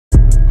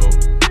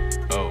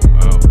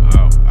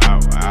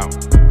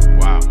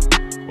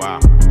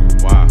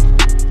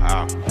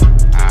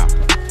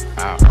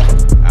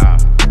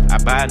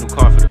buy a new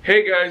car for them.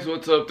 Hey guys,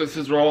 what's up? This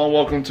is Raul and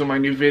welcome to my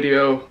new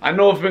video. I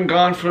know I've been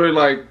gone for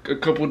like a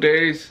couple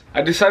days.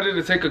 I decided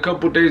to take a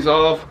couple days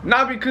off,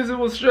 not because it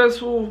was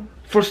stressful.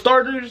 For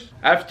starters,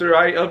 after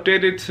I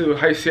updated to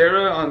High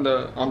Sierra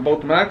on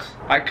both Macs,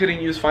 I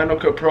couldn't use Final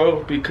Cut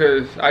Pro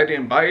because I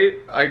didn't buy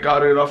it. I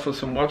got it off of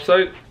some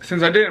website.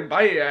 Since I didn't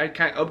buy it, I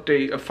can't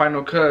update a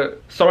Final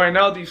Cut. So right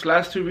now, these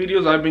last two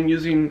videos, I've been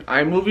using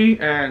iMovie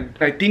and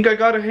I think I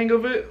got a hang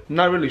of it. I'm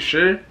not really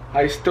sure.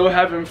 I still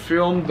haven't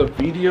filmed the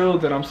video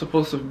that I'm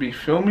supposed to be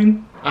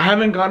filming. I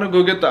haven't gone to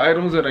go get the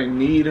items that I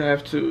need. I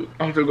have to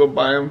go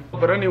buy them.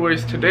 But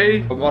anyways,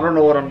 today, I don't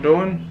know what I'm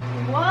doing.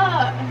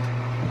 What?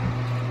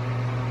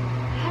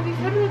 Have you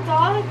fed the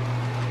dog?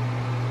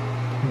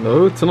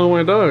 No, it's not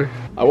my dog.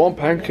 I want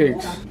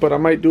pancakes, but I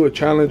might do a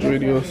challenge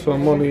video, so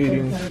I'm only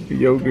eating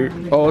yogurt.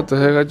 Oh, what the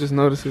heck? I just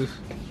noticed this.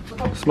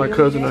 It's my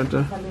cousin right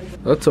there.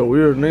 That's a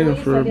weird name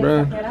for a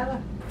brand.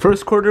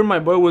 First quarter, my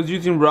boy was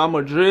using Real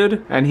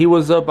Madrid, and he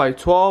was up by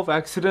 12.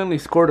 Accidentally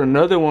scored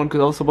another one because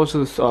I was supposed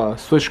to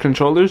switch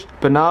controllers.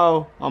 But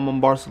now I'm on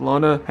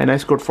Barcelona, and I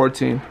scored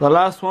 14. The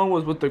last one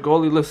was with the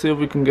goalie. Let's see if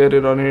we can get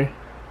it on here.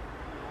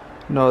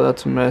 No,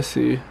 that's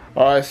Messi.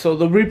 Alright, so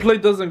the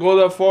replay doesn't go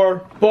that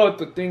far, but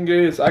the thing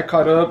is, I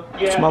caught up.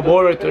 It's my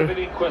boy right there,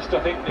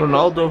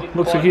 Ronaldo.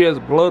 Looks like he has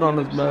blood on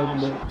his back.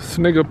 But this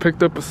nigga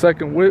picked up a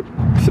second whip.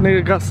 This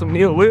nigga got some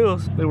new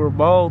wheels. They were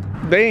bald.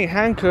 They ain't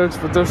handcuffs,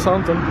 but there's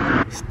something.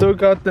 Still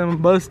got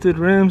them busted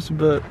rims,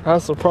 but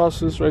that's the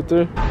process right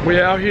there. We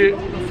out here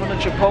in front of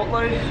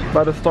Chipotle.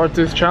 About to start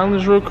this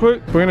challenge real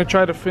quick. We're gonna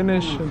try to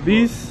finish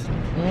these.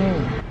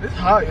 It's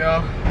hot,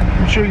 y'all.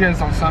 I'm sure you guys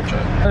on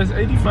Snapchat. It's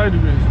 85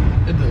 degrees.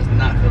 It does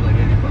not feel like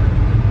 85.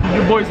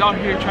 Your boy's out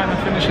here trying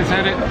to finish his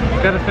edit.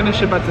 Gotta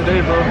finish it by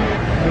today, bro.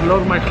 I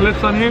load my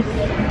clips on here,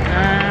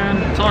 and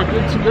it's all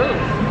good to go.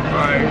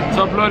 Alright, it's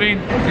uploading.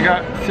 We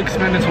got 6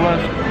 minutes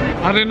left.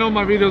 I didn't know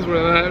my videos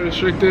were that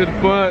restricted,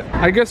 but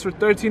I guess for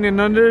 13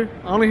 and under,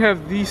 I only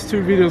have these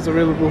 2 videos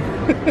available.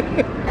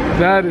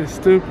 That is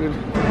stupid.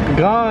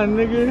 Gone,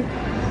 nigga.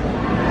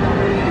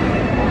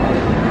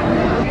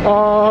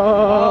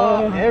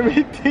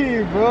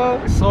 Everything,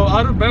 bro. So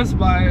out of Best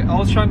Buy, I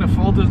was trying to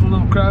fold this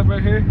little crab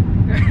right here,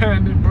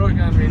 and it broke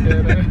on me,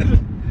 dead.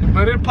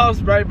 But it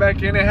pops right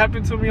back in. It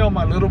happened to me on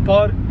my little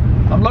pod.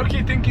 I'm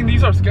lucky thinking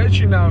these are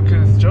sketchy now,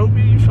 cause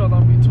Joby, you fell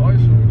on me twice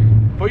already.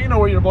 But you know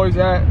where your boy's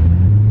at.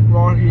 We're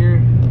all here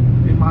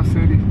in my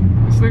city.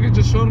 This nigga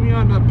just showed me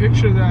on the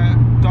picture that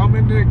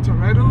Dominic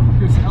Toretto,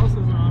 his house is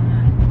around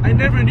here. I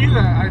never knew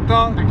that. I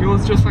thought like it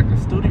was just like a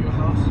studio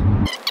house.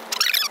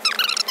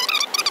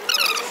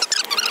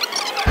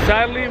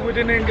 Sadly, we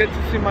didn't get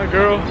to see my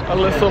girl,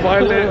 Alyssa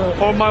Violet,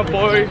 or my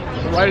boy,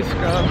 Rice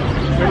Gun.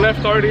 They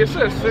left already. It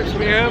says 6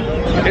 p.m.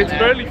 It's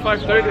barely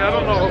 5:30. I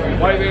don't know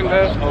why they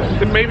left.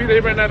 Maybe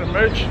they ran out of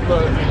merch,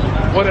 but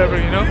whatever,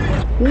 you know?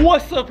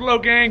 What's up, Low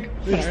Gang?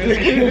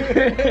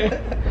 We're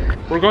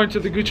going to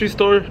the Gucci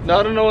store. Now,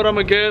 I don't know what I'm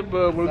gonna get,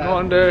 but we're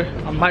going there.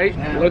 I might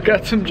look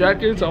at some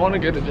jackets. I want to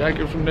get a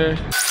jacket from there.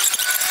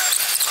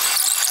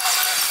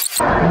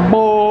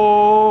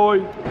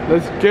 Boy,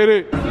 let's get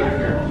it.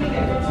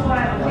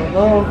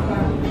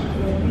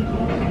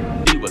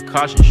 With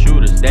caution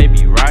shooters, they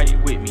be right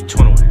with me.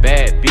 21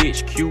 bad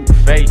bitch, cute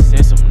face,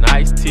 and some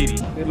nice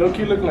titties. They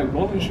low-key look like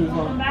bowling shoes,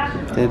 huh?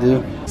 They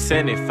do.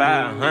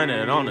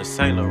 7500 on a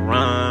Saint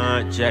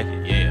Laurent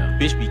jacket, yeah.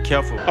 Bitch, be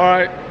careful.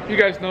 Alright, you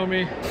guys know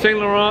me. Saint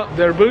Laurent,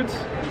 their boots.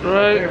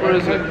 Right, where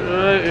is it?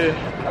 Right here.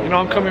 You know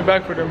I'm coming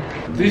back for them.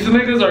 These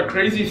niggas are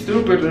crazy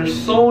stupid. They're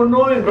so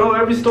annoying, bro.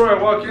 Every store I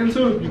walk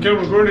into, you can't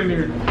record in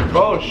here.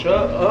 Bro,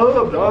 shut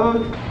up,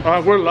 dog.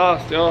 Alright, we're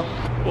lost, y'all.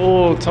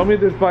 Oh, tell me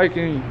this bike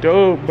ain't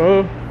dope,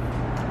 bro.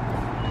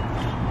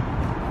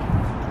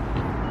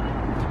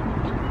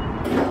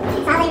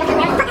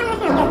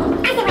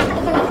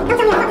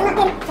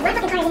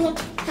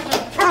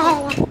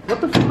 What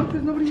the fuck?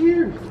 There's nobody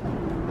here.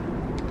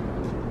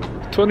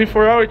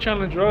 24-hour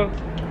challenge, bro.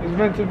 It's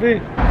meant to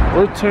be.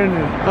 We're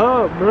turning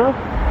up, bro.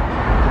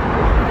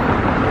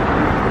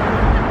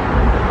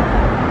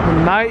 The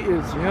night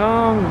is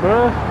young,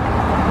 bro.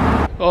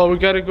 Oh, we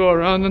gotta go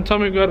around. Then tell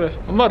me we gotta.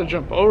 I'm about to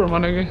jump over, my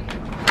nigga.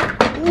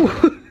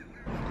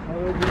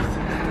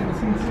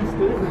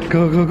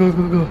 Go, go, go,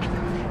 go, go.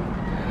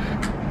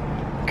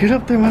 Get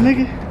up there, my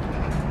nigga.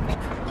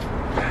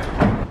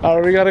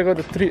 Alright, we gotta go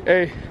to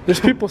 3A. There's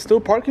people still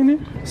parking here?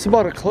 It's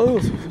about to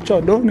close. What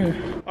y'all doing here?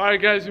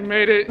 Alright guys, we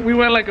made it. We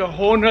went like a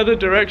whole nother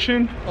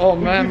direction. Oh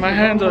man, my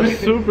hands are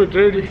super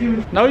dirty.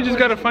 Now we just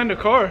gotta find a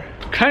car.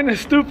 Kinda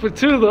stupid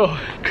too though,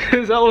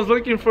 cause I was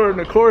looking for an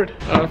Accord.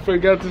 I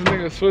forgot this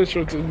nigga switched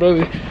with his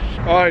brother.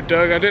 Alright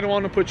Doug, I didn't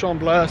want to put you on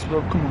blast,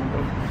 bro. Come on,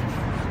 bro.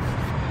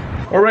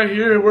 Alright,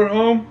 here we're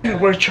home.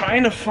 We're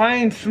trying to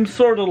find some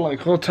sort of like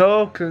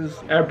hotel,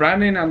 cause at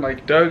Brandon and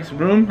like Doug's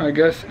room, I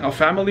guess a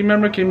family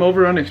member came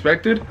over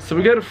unexpected. So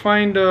we gotta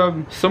find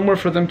somewhere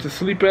for them to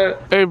sleep at.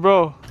 Hey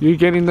bro, you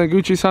getting the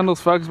Gucci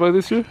sandals Facts by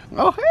this year?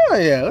 Oh hell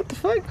yeah, what the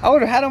fuck? I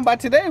would've had them by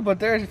today, but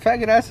there's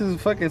faggot asses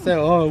fucking said,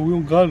 oh, we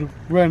don't got them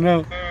right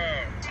now.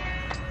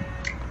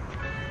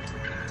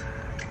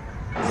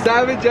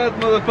 savage ass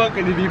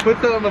motherfucker. If he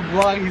puts that on the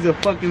vlog, he's a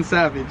fucking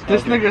savage.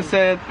 This nigga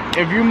said,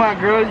 if you my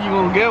girl, you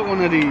gonna get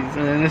one of these.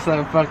 And then it's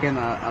like fucking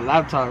a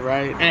laptop,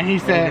 right? And he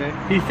said,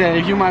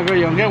 if you my girl,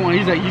 you gonna get one.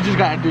 He's like, you just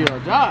gotta do your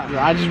job.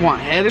 I just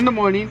want head in the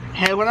morning,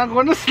 head when I'm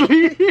going to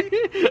sleep.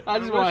 I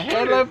just want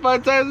head like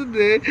 5 times a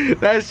day.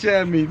 That shit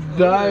had me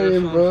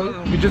dying,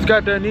 bro. We just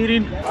got done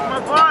eating.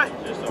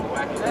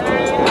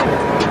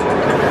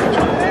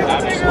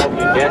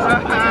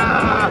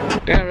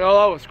 Damn, y'all,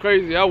 that was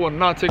crazy. I would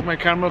not take my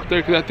camera up there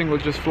because that thing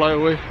would just fly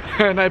away.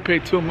 And I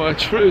paid too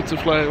much for it to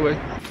fly away.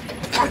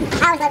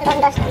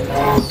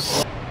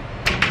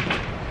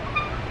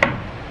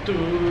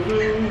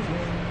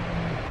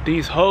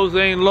 These hoes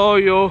ain't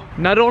loyal.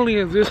 Not only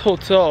is this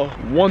hotel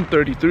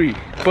 133,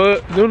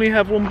 but they only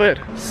have 1 bed.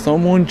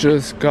 Someone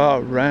just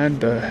got ran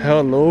the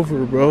hell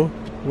over, bro.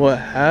 What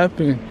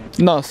happened?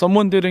 No,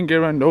 someone didn't get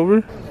ran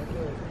over.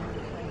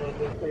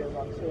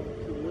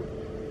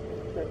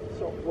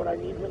 So what I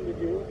need him to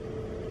do,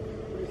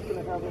 we're just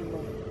gonna have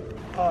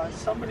him,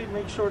 somebody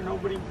make sure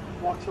nobody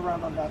walks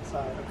around on that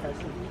side, okay?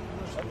 So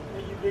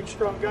you big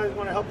strong guys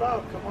wanna help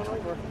out, come on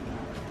over.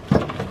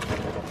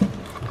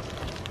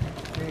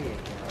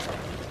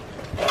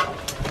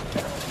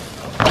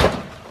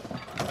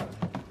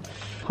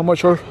 How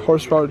much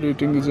horsepower do you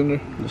think is in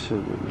there? This shit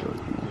really good.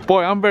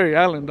 Boy, I'm very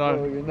Allen, dog.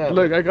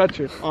 Look, I got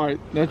you. All right,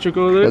 that truck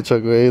over there. That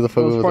truck way the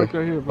fuck over parked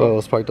there. right here, bro. Oh,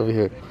 it's parked over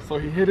here. So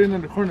he hit it in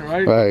the corner,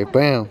 right? Right,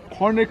 bam.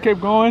 Corner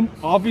kept going.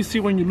 Obviously,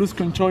 when you lose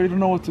control, you don't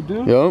know what to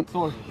do. Yup.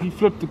 So he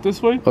flipped it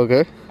this way.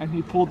 Okay. And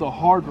he pulled a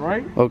hard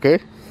right. Okay.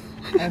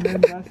 And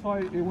then that's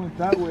why it went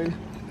that way.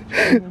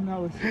 And then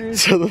now it's here.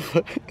 So the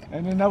fuck.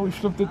 And then now we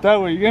flipped it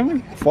that way. You get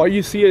me? For all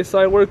you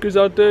CSI workers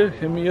out there,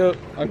 hit me up.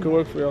 I could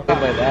work for y'all.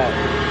 Like that.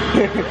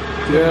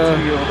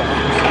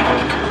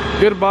 Yeah.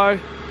 Goodbye.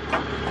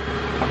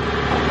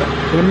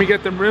 Let me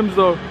get them rims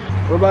though.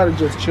 We're about to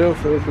just chill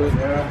for a bit.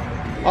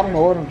 I don't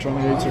know what I'm trying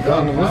to get to.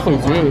 This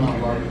looks good.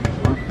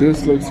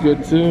 This looks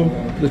good too.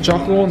 The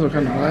chocolate ones are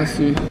kind of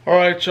nasty.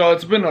 Alright y'all,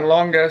 it's been a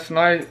long ass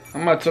night.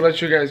 I'm about to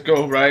let you guys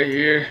go right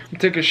here.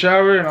 Take a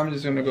shower and I'm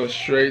just gonna go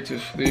straight to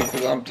sleep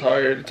because I'm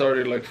tired. It's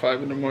already like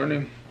 5 in the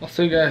morning. I'll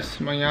see you guys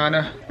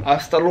mañana.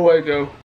 Hasta luego.